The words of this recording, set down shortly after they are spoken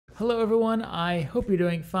Hello everyone, I hope you're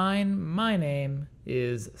doing fine. My name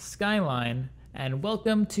is Skyline, and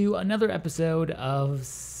welcome to another episode of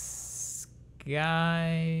Sky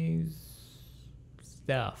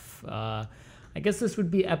Stuff. I guess this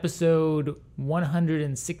would be episode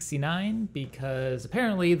 169, because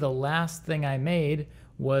apparently the last thing I made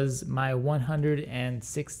was my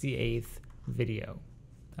 168th video.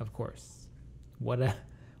 Of course. What a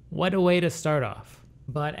way to start off.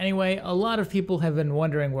 But anyway, a lot of people have been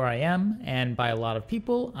wondering where I am, and by a lot of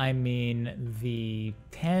people, I mean the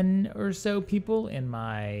 10 or so people in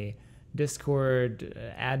my Discord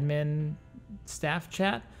admin staff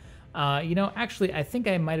chat. Actually, I think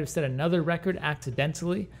I might have set another record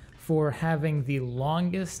accidentally for having the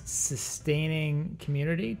longest sustaining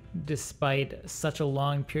community despite such a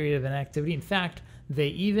long period of inactivity. In fact, they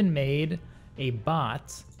even made a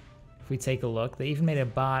bot. If we take a look, they even made a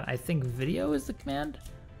bot. I think video is the command.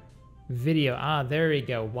 Video, there we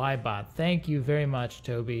go, ybot. Thank you very much,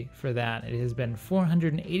 Toby, for that. It has been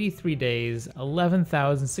 483 days,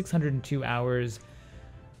 11,602 hours,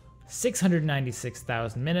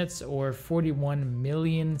 696,000 minutes, or 41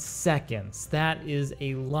 million seconds. That is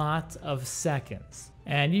a lot of seconds.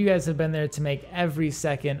 And you guys have been there to make every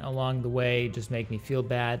second along the way just make me feel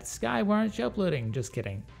bad. Sky, why aren't you uploading? Just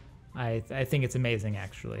kidding. I think it's amazing,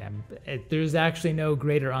 actually. There's actually no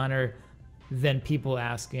greater honor than people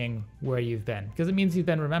asking where you've been, because it means you've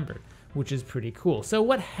been remembered, which is pretty cool. So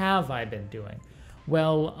what have I been doing?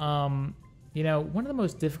 Well, one of the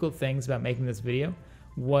most difficult things about making this video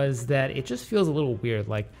was that it just feels a little weird.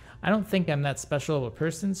 Like, I don't think I'm that special of a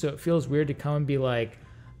person, so it feels weird to come and be like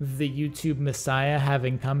the YouTube messiah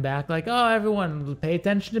having come back, like, oh, everyone pay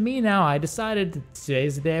attention to me now. I decided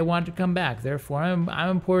today's the day I want to come back. Therefore, I'm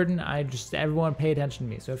important. Everyone pay attention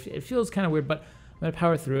to me. So it feels kind of weird, but I'm gonna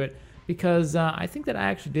power through it because I think that I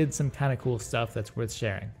actually did some kind of cool stuff that's worth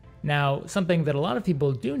sharing. Now, something that a lot of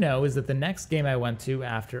people do know is that the next game I went to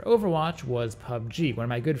after Overwatch was PUBG. One of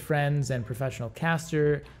my good friends and professional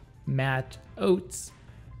caster, Matt Oates,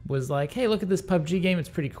 was like, hey, look at this PUBG game. It's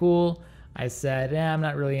pretty cool. I said, I'm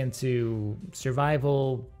not really into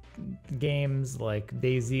survival games like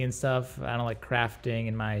DayZ and stuff. I don't like crafting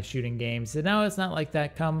in my shooting games. He said, no, it's not like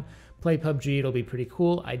that. Come play PUBG. It'll be pretty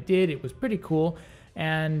cool. I did. It was pretty cool.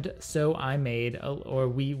 And so I made,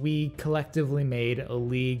 we collectively made a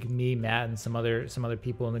league, me, Matt, and some other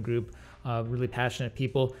people in the group, really passionate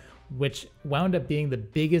people, which wound up being the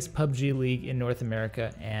biggest PUBG league in North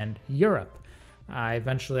America and Europe. I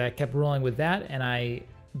kept rolling with that, and I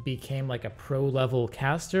became like a pro level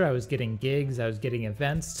caster. I was getting gigs, I was getting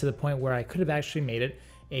events, to the point where I could have actually made it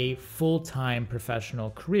a full-time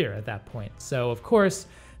professional career at that point. So of course,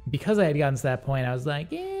 because I had gotten to that point, I was like,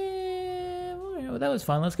 yeah, well, that was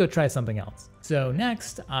fun, let's go try something else. So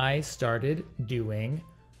next I started doing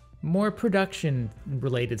more production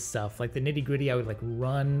related stuff, like the nitty-gritty. I would like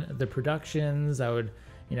run the productions. I would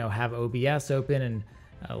have OBS open and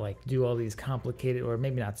like do all these complicated, or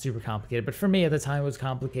maybe not super complicated, but for me at the time it was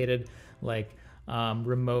complicated, like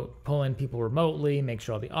pull in people remotely, make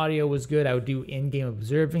sure all the audio was good. I would do in-game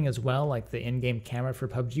observing as well, like the in-game camera for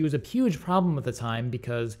PUBG was a huge problem at the time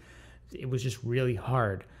because it was just really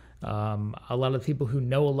hard. A lot of people who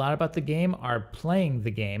know a lot about the game are playing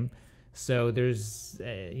the game, so there's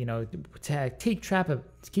to keep track of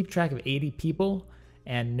 80 people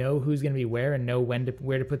and know who's going to be where and know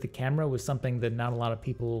where to put the camera was something that not a lot of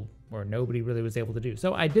people or nobody really was able to do.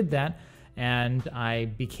 So I did that, and I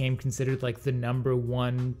became considered like the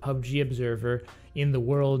 #1 PUBG observer in the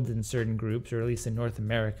world in certain groups, or at least in North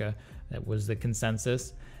America. That was the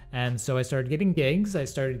consensus. And so I started getting gigs. I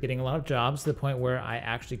started getting a lot of jobs, to the point where I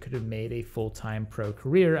actually could have made a full-time pro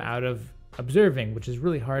career out of observing, which is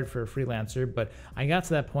really hard for a freelancer, but I got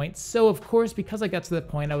to that point. So of course, because I got to that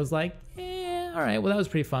point, I was like, all right, well, that was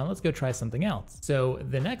pretty fun. Let's go try something else. So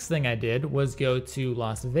the next thing I did was go to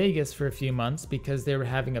Las Vegas for a few months, because they were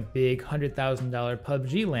having a big $100,000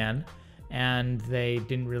 PUBG LAN, and they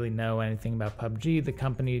didn't really know anything about PUBG. The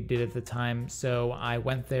company did at the time. So I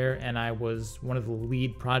went there, and I was one of the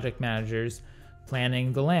lead project managers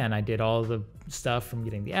planning the LAN. I did all the stuff from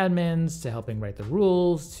getting the admins to helping write the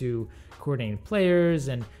rules to coordinating players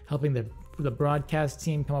and helping the broadcast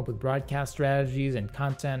team come up with broadcast strategies and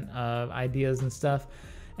content ideas and stuff.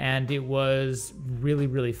 And it was really,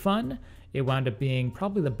 really fun. It wound up being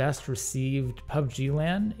probably the best received PUBG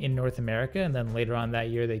LAN in North America, and then later on that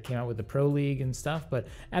year they came out with the Pro League and stuff. But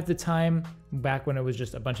at the time, back when it was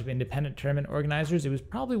just a bunch of independent tournament organizers, it was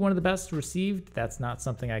probably one of the best received. That's not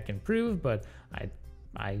something I can prove, but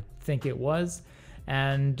I think it was.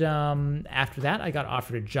 And after that, I got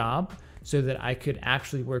offered a job so that I could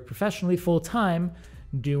actually work professionally full-time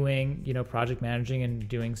doing, project managing and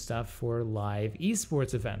doing stuff for live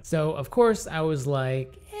esports events. So of course I was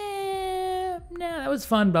like, nah, that was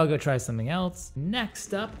fun, but I'll go try something else.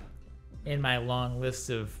 Next up in my long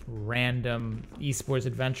list of random esports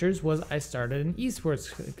adventures was I started an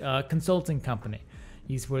esports consulting company.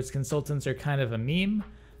 Esports consultants are kind of a meme,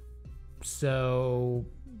 so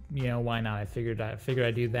why not? I figured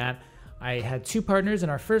I'd do that. I had 2 partners,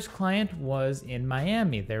 and our first client was in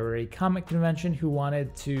Miami. They were a comic convention who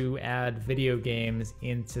wanted to add video games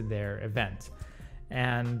into their event,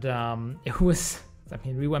 and it was.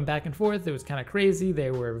 We went back and forth. It was kind of crazy.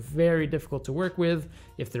 They were very difficult to work with.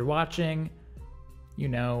 If they're watching, you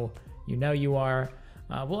know you are.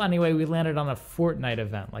 Well, anyway, we landed on a Fortnite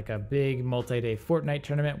event, like a big multi-day Fortnite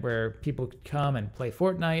tournament where people could come and play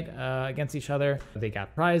Fortnite against each other. They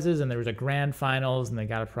got prizes, and there was a grand finals, and they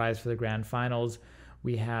got a prize for the grand finals.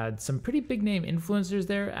 We had some pretty big name influencers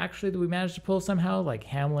there, actually, that we managed to pull somehow, like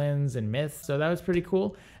Hamlins and Myth, so that was pretty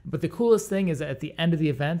cool. But the coolest thing is that at the end of the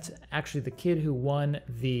event, actually the kid who won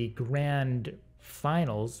the grand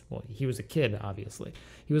finals, well, he was a kid, obviously.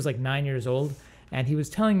 He was like 9 years old, and he was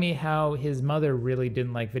telling me how his mother really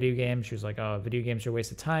didn't like video games. She was like, oh, video games are a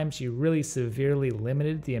waste of time. She really severely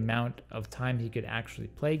limited the amount of time he could actually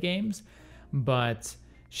play games, but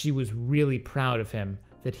she was really proud of him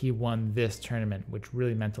that he won this tournament, which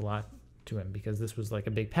really meant a lot to him because this was like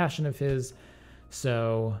a big passion of his.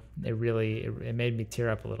 So it made me tear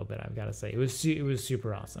up a little bit, I've got to say. It was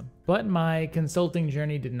super awesome. But my consulting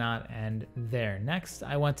journey did not end there. Next,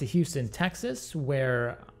 I went to Houston, Texas,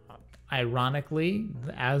 where ironically,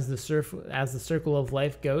 as the circle of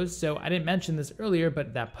life goes. So I didn't mention this earlier,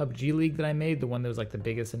 but that PUBG league that I made, the one that was like the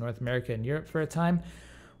biggest in North America and Europe for a time,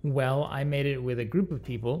 well, I made it with a group of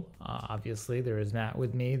people. Obviously, there was Matt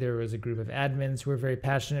with me. There was a group of admins who were very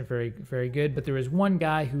passionate, very, very good. But there was one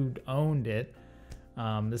guy who owned it.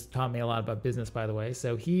 This taught me a lot about business, by the way.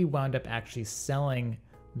 So he wound up actually selling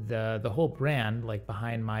the whole brand, like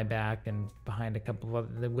behind my back and behind a couple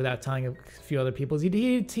of other, without telling a few other people.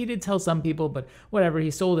 He did tell some people, but whatever. He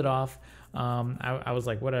sold it off. I was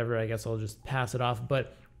like, whatever. I guess I'll just pass it off.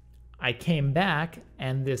 But I came back,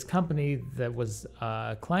 and this company that was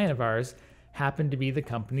a client of ours happened to be the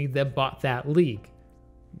company that bought that league,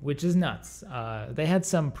 which is nuts. They had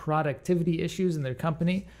some productivity issues in their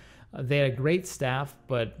company. They had a great staff,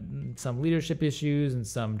 but some leadership issues and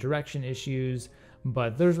some direction issues.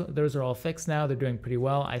 But those are all fixed now. They're doing pretty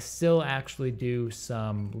well. I still actually do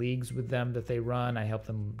some leagues with them that they run. I help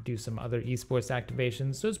them do some other esports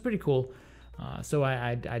activations, so it's pretty cool. So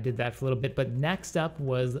I did that for a little bit, but next up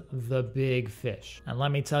was the big fish. And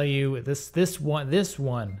let me tell you, this was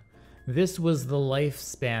the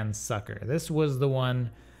lifespan sucker. This was the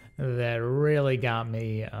one that really got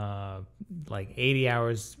me like 80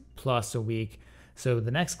 hours plus a week. So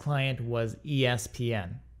the next client was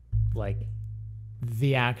ESPN, like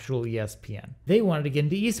the actual ESPN. They wanted to get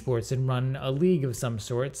into esports and run a league of some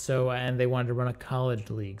sort, and they wanted to run a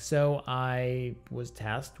college league. So I was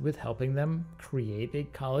tasked with helping them create a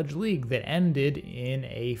college league that ended in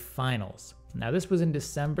a finals. Now this was in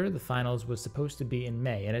December. The finals was supposed to be in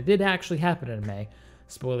May, and it did actually happen in May.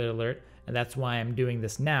 Spoiler alert. And that's why I'm doing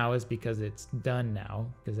this now, is because it's done now,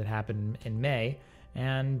 because it happened in May.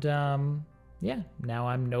 And yeah, now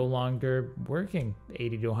I'm no longer working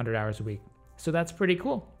 80 to 100 hours a week. So that's pretty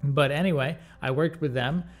cool. But anyway, I worked with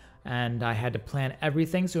them and I had to plan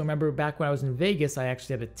everything. So remember back when I was in Vegas, I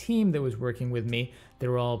actually had a team that was working with me. They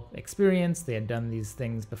were all experienced. They had done these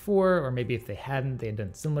things before, or maybe if they hadn't, they had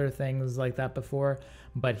done similar things like that before.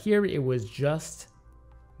 But here it was just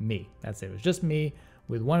me. That's it. It was just me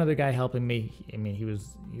with one other guy helping me. I mean,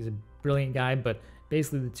 he's a brilliant guy, but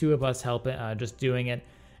basically the two of us helping, just doing it.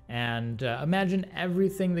 And imagine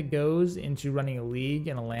everything that goes into running a league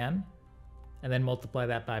and a LAN, and then multiply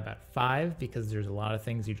that by about 5, because there's a lot of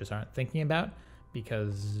things you just aren't thinking about,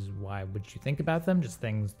 because why would you think about them? Just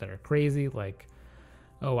things that are crazy, like,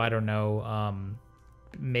 oh, I don't know,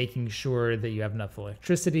 making sure that you have enough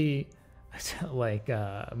electricity, like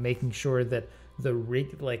making sure that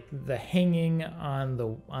the hanging on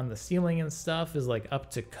the ceiling and stuff is like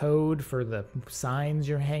up to code for the signs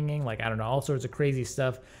you're hanging, like, I don't know, all sorts of crazy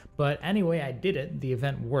stuff. But anyway, I did it. The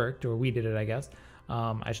event worked, or we did it, I guess.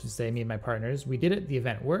 I should say, me and my partners, we did it. The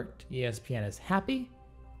event worked. ESPN is happy.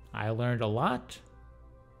 I learned a lot.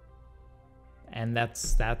 And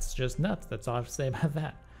that's just nuts. That's all I have to say about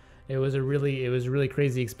that. It was a really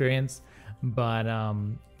crazy experience. But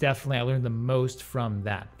definitely I learned the most from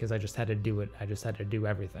that because I just had to do it. I just had to do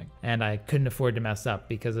everything. And I couldn't afford to mess up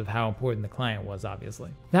because of how important the client was, obviously.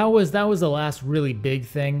 That was the last really big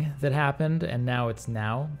thing that happened, and now it's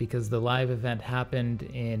now because the live event happened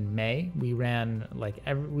in May. We ran like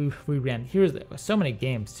we ran here's so many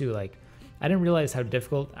games too. Like I didn't realize how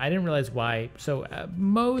difficult. I didn't realize why. So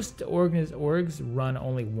most orgs run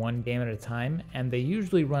only one game at a time, and they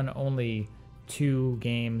usually run only 2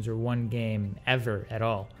 games or 1 game ever at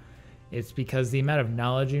all. It's because the amount of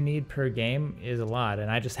knowledge you need per game is a lot, and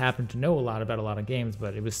I just happen to know a lot about a lot of games,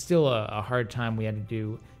 but it was still a hard time. We had to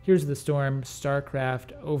do Heroes of the Storm,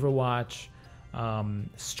 StarCraft, Overwatch,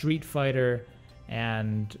 Street Fighter,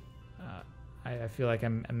 and I feel like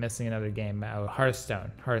I'm missing another game.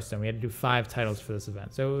 Hearthstone. We had to do 5 titles for this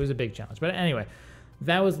event, so it was a big challenge. But anyway,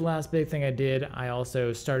 that was the last big thing I did. I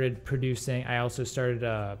also started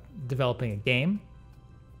developing a game,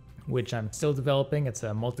 which I'm still developing. It's a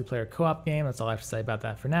multiplayer co-op game. That's all I have to say about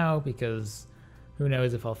that for now, because who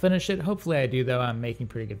knows if I'll finish it. Hopefully I do, though. I'm making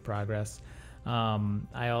pretty good progress.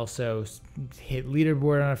 I also hit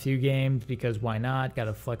leaderboard on a few games because why not? Got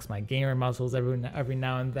to flex my gamer muscles every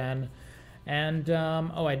now and then. And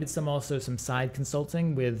I did some side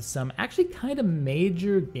consulting with some actually kind of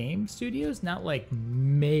major game studios, not like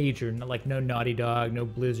major, not like no Naughty Dog, no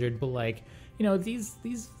Blizzard, but like, you know, these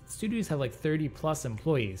studios have like 30 plus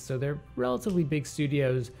employees, so they're relatively big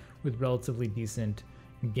studios with relatively decent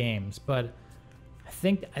games. But I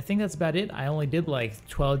think that's about it. I only did like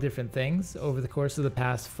 12 different things over the course of the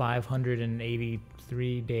past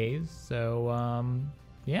 583 days. So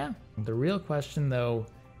yeah, the real question though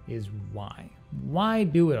is why? Why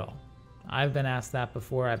do it all? I've been asked that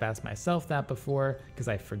before. I've asked myself that before because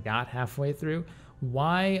I forgot halfway through.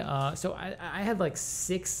 Why? So I had like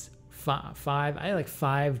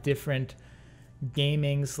 5 different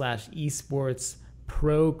gaming / esports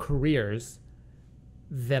pro careers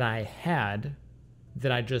that I had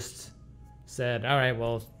that I just said, all right,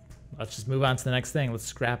 well, let's just move on to the next thing. Let's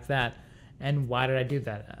scrap that. And why did I do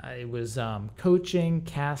that? It was coaching,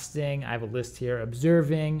 casting, I have a list here,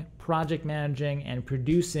 observing, project managing, and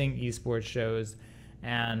producing esports shows.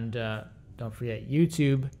 And don't forget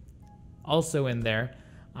YouTube, also in there.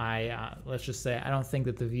 Let's just say I don't think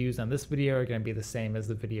that the views on this video are going to be the same as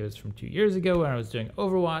the videos from 2 years ago when I was doing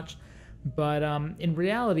Overwatch. But in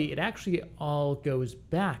reality, it actually all goes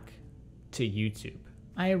back to YouTube.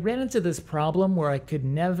 I ran into this problem where I could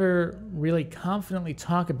never really confidently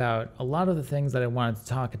talk about a lot of the things that I wanted to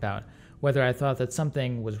talk about, whether I thought that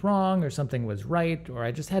something was wrong or something was right, or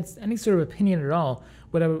I just had any sort of opinion at all.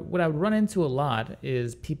 What I would run into a lot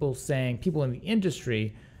is people in the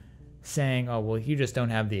industry saying, oh, well, you just don't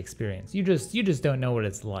have the experience. You just don't know what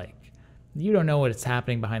it's like. You don't know what's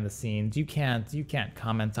happening behind the scenes. You can't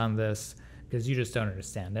comment on this because you just don't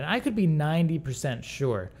understand. And I could be 90%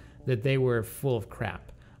 sure that they were full of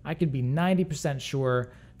crap. I could be 90%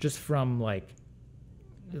 sure just from like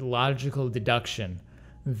logical deduction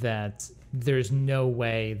that there's no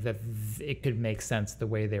way that it could make sense the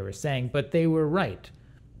way they were saying, but they were right.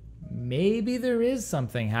 Maybe there is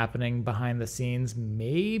something happening behind the scenes.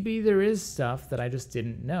 Maybe there is stuff that I just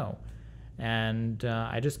didn't know. And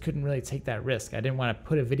I just couldn't really take that risk. I didn't want to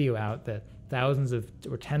put a video out that thousands of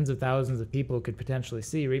or tens of thousands of people could potentially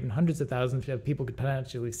see, or even hundreds of thousands of people could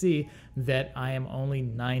potentially see, that I am only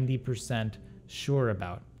 90% sure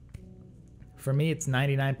about. For me, it's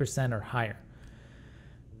 99% or higher.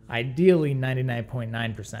 Ideally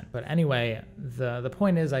 99.9%. But anyway, the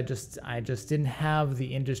point is I just didn't have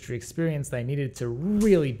the industry experience that I needed to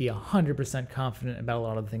really be 100% confident about a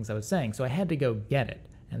lot of the things I was saying. So I had to go get it.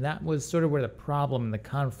 And that was sort of where the problem and the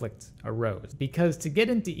conflict arose. Because to get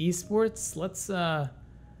into esports, let's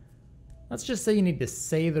just say you need to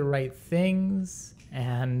say the right things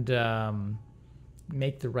and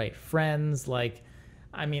make the right friends. Like,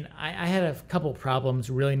 I mean, I had a couple problems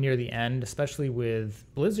really near the end, especially with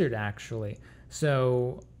Blizzard, actually.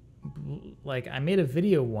 So, like, I made a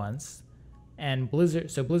video once, and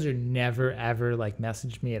Blizzard never ever like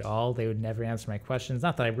messaged me at all. They would never answer my questions.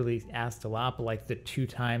 Not that I really asked a lot, but like the 2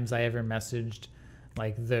 times I ever messaged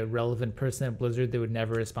like the relevant person at Blizzard, they would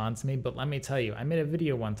never respond to me. But let me tell you, I made a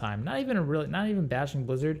video one time, not even bashing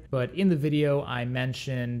Blizzard, but in the video I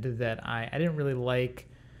mentioned that I didn't really like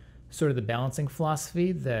sort of the balancing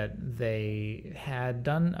philosophy that they had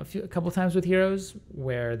done a couple times with heroes,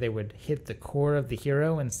 where they would hit the core of the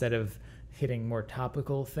hero instead of hitting more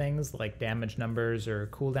topical things like damage numbers or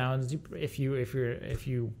cooldowns. If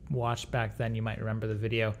you watched back then, you might remember the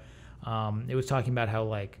video. It was talking about how,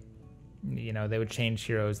 like, you know, they would change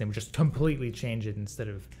heroes, they would just completely change it instead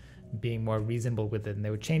of being more reasonable with it, and they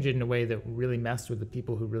would change it in a way that really messed with the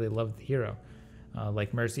people who really loved the hero,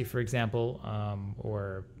 like Mercy, for example,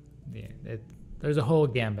 or there's a whole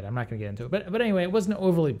gambit. I'm not going to get into it, but anyway, it wasn't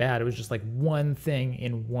overly bad. It was just like one thing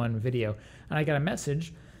in one video, and I got a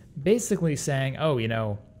message basically saying,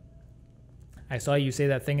 oh, I saw you say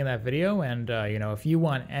that thing in that video, and if you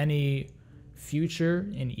want any future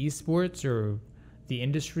in esports or the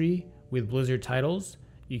industry with Blizzard titles,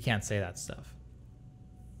 you can't say that stuff.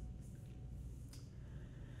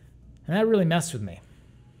 And that really messed with me.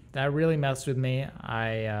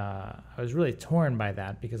 I was really torn by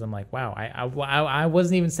that, because I'm like, wow, I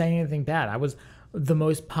wasn't even saying anything bad. I was the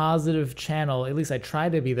most positive channel, at least I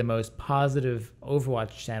tried to be the most positive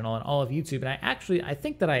Overwatch channel on all of YouTube. And I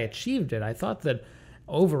think that I achieved it. I thought that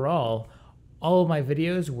overall, all of my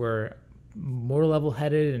videos were more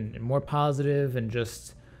level-headed and more positive, and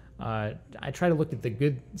just, I try to look at the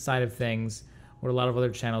good side of things, where a lot of other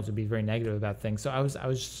channels would be very negative about things. So I was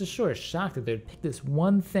just sort of shocked that they'd pick this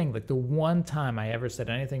one thing, like the one time I ever said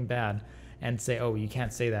anything bad, and say, oh, you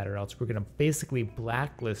can't say that, or else we're gonna basically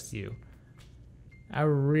blacklist you. That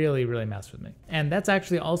really, really messed with me. And that's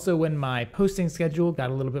actually also when my posting schedule got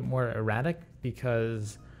a little bit more erratic,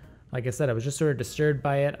 because, like I said, I was just sort of disturbed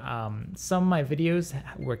by it. Some of my videos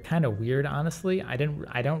were kind of weird, honestly. I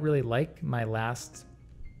don't really like my last,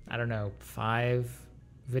 I don't know, 5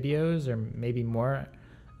 videos or maybe more.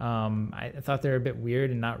 I thought they were a bit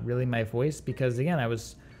weird and not really my voice, because again, I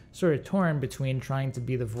was sort of torn between trying to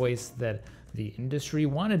be the voice that the industry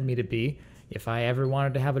wanted me to be if I ever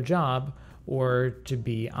wanted to have a job, or to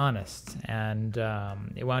be honest. And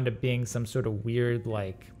it wound up being some sort of weird,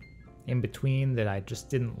 like, in between that I just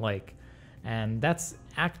didn't like. And that's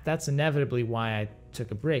inevitably why I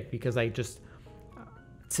took a break, because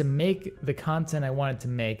to make the content I wanted to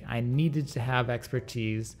make, I needed to have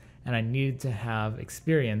expertise and I needed to have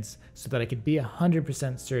experience, so that I could be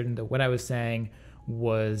 100% certain that what I was saying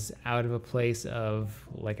was out of a place of,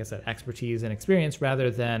 like I said, expertise and experience rather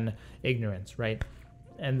than ignorance, right?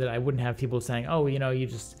 And that I wouldn't have people saying, oh, you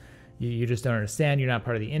just don't understand, you're not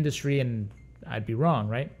part of the industry, and I'd be wrong,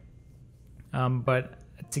 right? But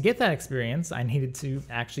to get that experience, I needed to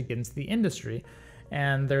actually get into the industry.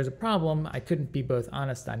 And there's a problem. I couldn't be both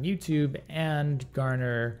honest on YouTube and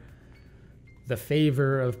garner the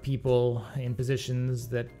favor of people in positions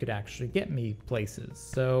that could actually get me places.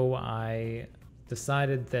 So I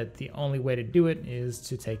decided that the only way to do it is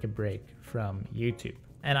to take a break from YouTube.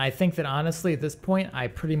 And I think that honestly, at this point, I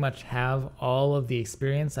pretty much have all of the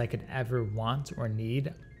experience I could ever want or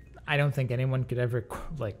need. I don't think anyone could ever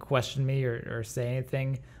question me or say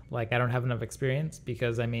anything like I don't have enough experience,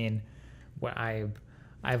 because I mean, I've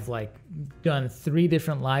done 3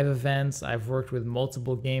 different live events. I've worked with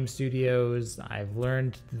multiple game studios. I've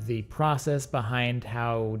learned the process behind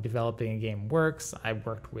how developing a game works. I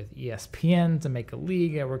worked with ESPN to make a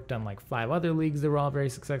league. I worked on 5 other leagues that were all very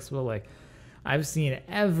successful. I've seen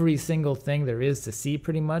every single thing there is to see,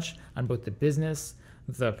 pretty much, on both the business,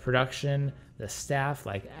 the production, the staff,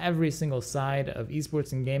 every single side of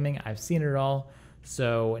esports and gaming. I've seen it all.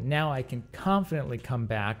 So now I can confidently come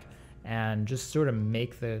back and just sort of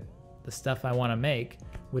make the stuff I want to make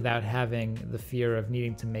without having the fear of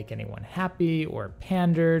needing to make anyone happy or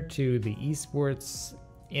pander to the esports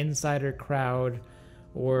insider crowd,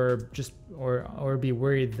 or be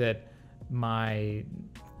worried that my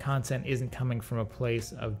content isn't coming from a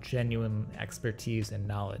place of genuine expertise and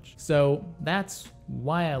knowledge. So that's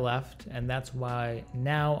why I left, and that's why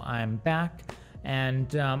now I'm back.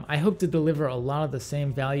 And I hope to deliver a lot of the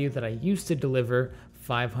same value that I used to deliver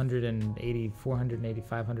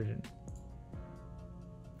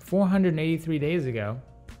 483 days ago.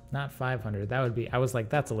 Not 500, that would be, I was like,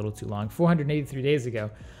 that's a little too long. 483 days ago.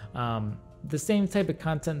 The same type of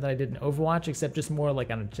content that I did in Overwatch, except just more on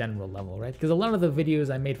a general level, right? Because a lot of the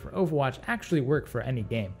videos I made for Overwatch actually work for any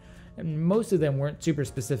game. And most of them weren't super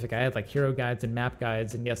specific. I had hero guides and map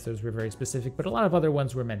guides, and yes, those were very specific, but a lot of other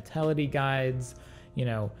ones were mentality guides,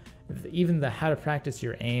 even the how to practice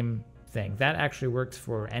your aim thing. That actually works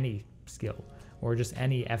for any skill, or just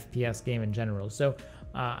any FPS game in general. So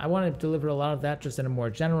I want to deliver a lot of that just in a more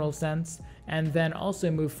general sense, and then also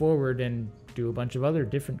move forward and do a bunch of other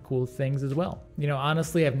different cool things as well.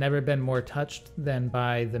 Honestly, I've never been more touched than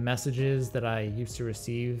by the messages that I used to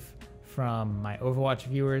receive from my Overwatch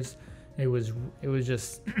viewers. It was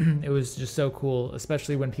just it was just so cool,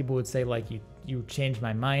 especially when people would say you changed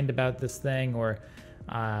my mind about this thing, or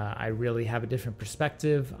I really have a different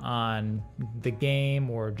perspective on the game,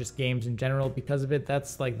 or just games in general because of it.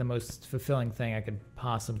 That's the most fulfilling thing I could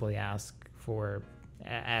possibly ask for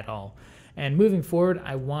at all. And moving forward,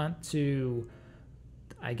 I want to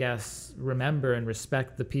I guess, remember and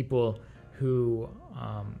respect the people who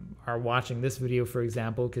are watching this video, for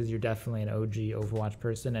example, because you're definitely an OG Overwatch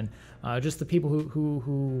person, and just the people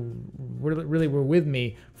who really were with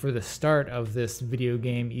me for the start of this video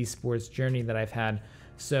game esports journey that I've had.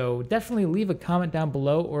 So definitely leave a comment down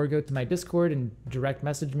below, or go to my Discord and direct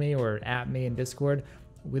message me or at me in Discord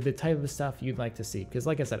with the type of stuff you'd like to see. Because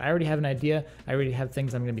like I said, I already have an idea. I already have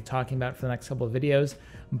things I'm going to be talking about for the next couple of videos,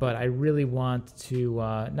 but I really want to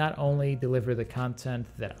not only deliver the content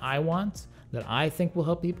that I want, that I think will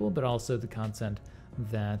help people, but also the content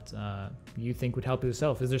that you think would help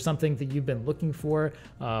yourself. Is there something that you've been looking for,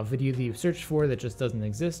 a video that you've searched for that just doesn't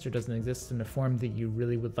exist, or doesn't exist in the form that you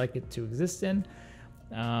really would like it to exist in?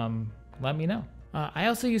 Let me know. I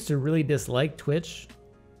also used to really dislike Twitch.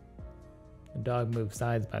 The dog moves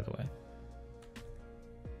sides, by the way.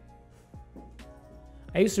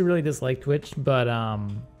 I used to really dislike Twitch, but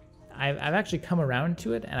I've actually come around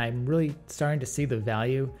to it, and I'm really starting to see the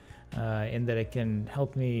value in that it can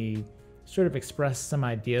help me sort of express some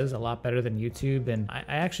ideas a lot better than YouTube, and I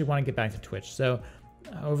actually want to get back to Twitch. So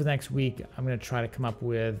over the next week, I'm going to try to come up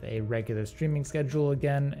with a regular streaming schedule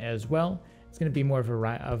again as well. It's going to be more of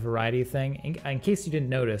a variety thing. In case you didn't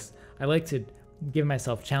notice, I like to give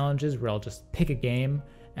myself challenges where I'll just pick a game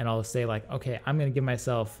and I'll say like, okay, I'm going to give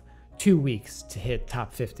myself 2 weeks to hit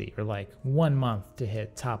top 50, or like 1 month to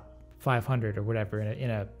hit top 500 or whatever in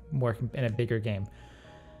a bigger game.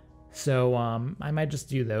 So I might just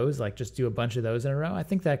do those, like just do a bunch of those in a row. I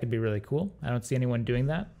think that could be really cool. I don't see anyone doing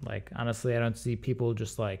that. Like, honestly, I don't see people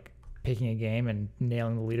just like picking a game and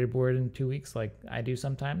nailing the leaderboard in 2 weeks like I do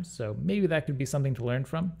sometimes. So maybe that could be something to learn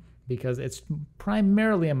from, because it's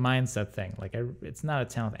primarily a mindset thing. Like, it's not a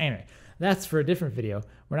talent. Anyway, that's for a different video.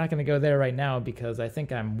 We're not going to go there right now because I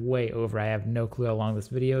think I'm way over. I have no clue how long this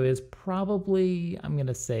video is. Probably, I'm going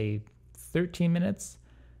to say 13 minutes,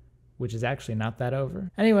 which is actually not that over.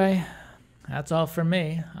 Anyway, that's all from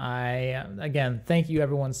me. Again, thank you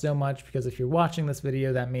everyone so much, because if you're watching this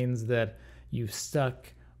video, that means that you've stuck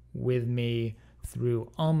with me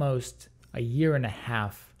through almost a year and a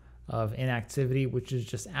half of inactivity, which is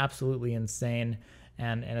just absolutely insane,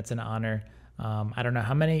 and it's an honor. I don't know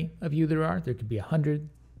how many of you there are. There could be 100,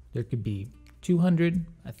 there could be 200,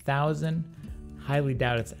 1,000. Highly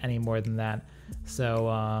doubt it's any more than that.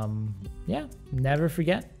 So yeah, never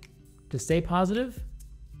forget to stay positive,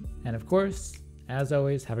 and of course, as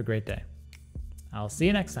always, have a great day. I'll see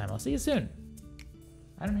you next time. I'll see you soon.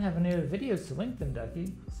 I don't have any other videos to link them,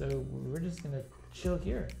 Ducky, so we're just gonna chill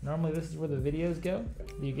here. Normally this is where the videos go.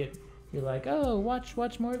 You're like, oh, watch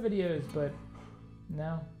more videos, but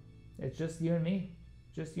no, it's just you and me.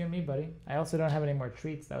 Just you and me, buddy. I also don't have any more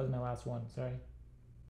treats. That was my last one, sorry.